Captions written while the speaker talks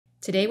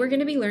Today we're going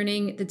to be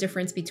learning the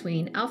difference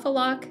between alpha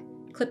lock,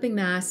 clipping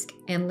mask,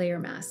 and layer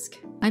mask.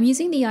 I'm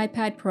using the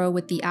iPad Pro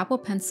with the Apple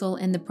Pencil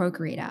and the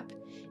Procreate app.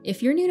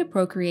 If you're new to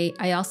Procreate,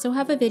 I also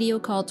have a video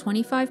called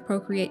 25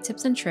 Procreate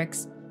Tips and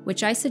Tricks,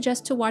 which I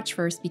suggest to watch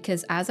first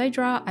because as I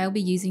draw, I'll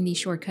be using these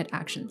shortcut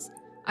actions.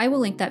 I will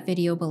link that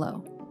video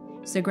below.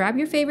 So grab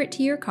your favorite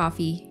tea or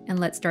coffee and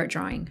let's start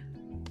drawing.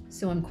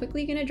 So I'm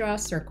quickly going to draw a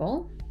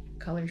circle,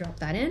 color drop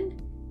that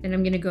in, and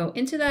I'm going to go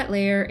into that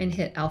layer and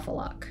hit alpha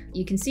lock.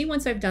 You can see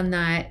once I've done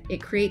that, it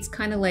creates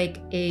kind of like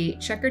a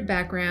checkered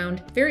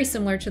background, very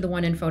similar to the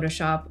one in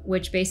Photoshop,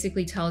 which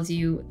basically tells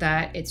you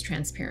that it's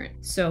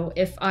transparent. So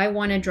if I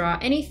want to draw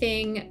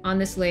anything on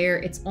this layer,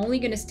 it's only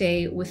going to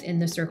stay within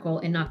the circle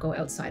and not go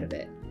outside of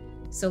it.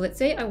 So let's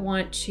say I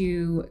want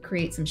to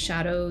create some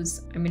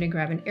shadows. I'm going to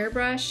grab an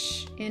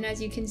airbrush, and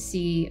as you can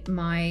see,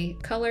 my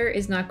color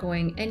is not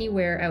going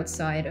anywhere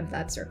outside of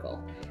that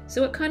circle.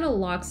 So it kind of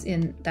locks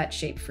in that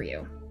shape for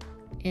you.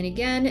 And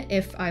again,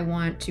 if I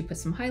want to put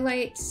some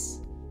highlights,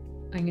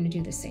 I'm going to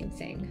do the same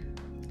thing.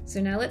 So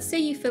now let's say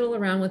you fiddle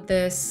around with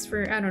this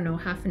for, I don't know,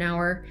 half an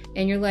hour,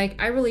 and you're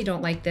like, I really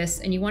don't like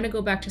this, and you want to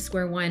go back to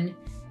square one.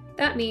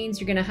 That means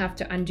you're going to have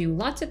to undo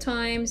lots of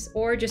times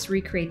or just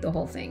recreate the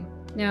whole thing.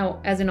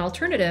 Now, as an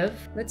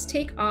alternative, let's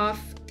take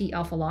off the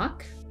alpha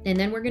lock, and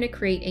then we're going to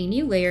create a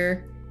new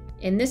layer,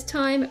 and this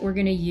time we're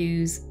going to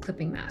use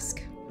clipping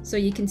mask. So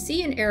you can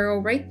see an arrow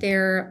right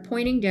there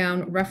pointing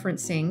down,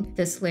 referencing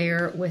this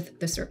layer with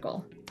the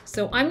circle.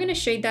 So I'm going to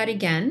shade that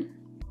again,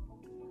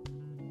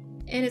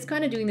 and it's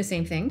kind of doing the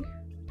same thing.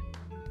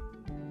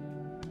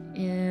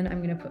 And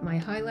I'm going to put my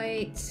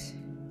highlight.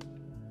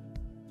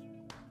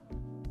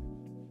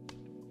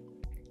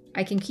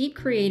 I can keep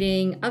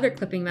creating other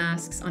clipping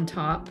masks on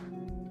top.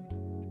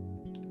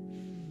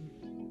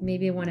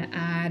 Maybe I want to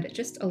add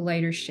just a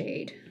lighter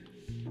shade.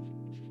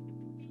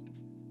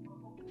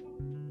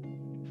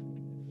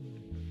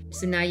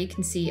 So now you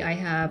can see I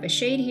have a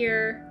shade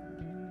here,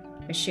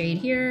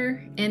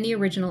 and the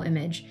original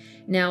image.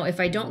 Now, if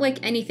I don't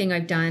like anything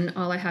I've done,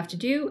 all I have to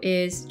do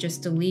is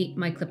just delete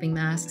my clipping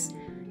masks,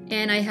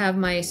 and I have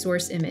my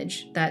source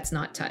image that's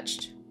not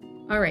touched.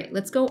 All right,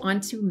 let's go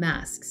on to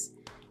masks.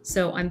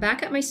 So I'm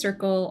back at my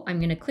circle. I'm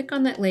going to click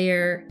on that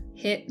layer,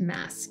 hit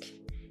mask,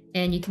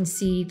 and you can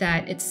see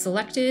that it's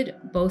selected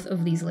both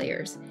of these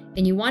layers.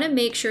 And you want to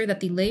make sure that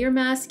the layer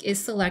mask is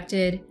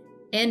selected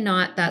and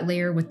not that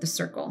layer with the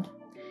circle.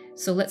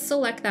 So let's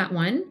select that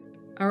one.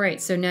 All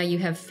right, so now you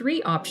have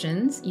three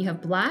options. You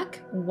have black,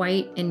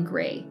 white, and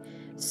gray.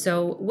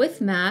 So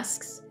with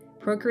masks,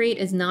 Procreate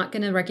is not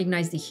going to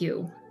recognize the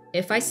hue.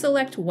 If I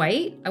select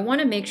white, I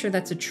want to make sure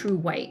that's a true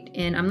white,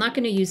 and I'm not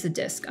going to use the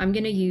disk. I'm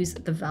going to use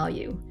the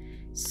value.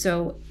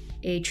 So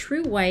a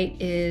true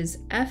white is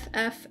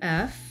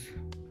FFF,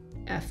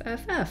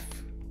 FFF.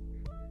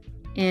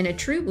 And a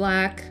true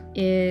black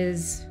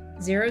is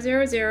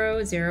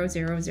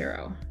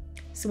 000000.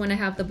 So when I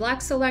have the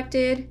black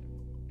selected,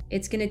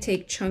 it's going to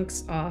take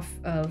chunks off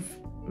of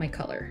my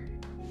color.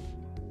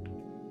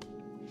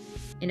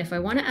 And if I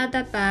want to add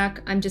that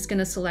back, I'm just going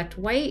to select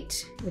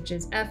white, which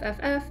is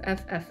FFF,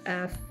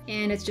 FFF,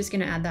 and it's just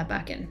going to add that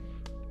back in.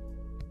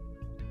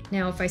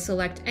 Now, if I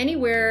select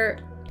anywhere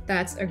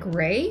that's a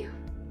gray,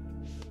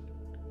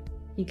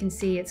 you can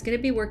see it's going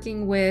to be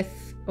working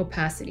with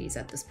opacities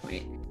at this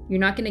point. You're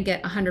not going to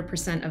get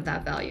 100% of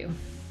that value.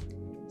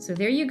 So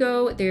there you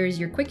go. There's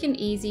your quick and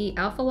easy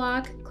alpha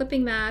lock,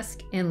 clipping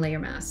mask, and layer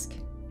mask.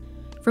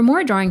 For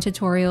more drawing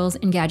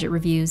tutorials and gadget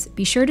reviews,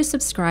 be sure to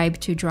subscribe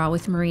to Draw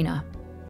with Marina.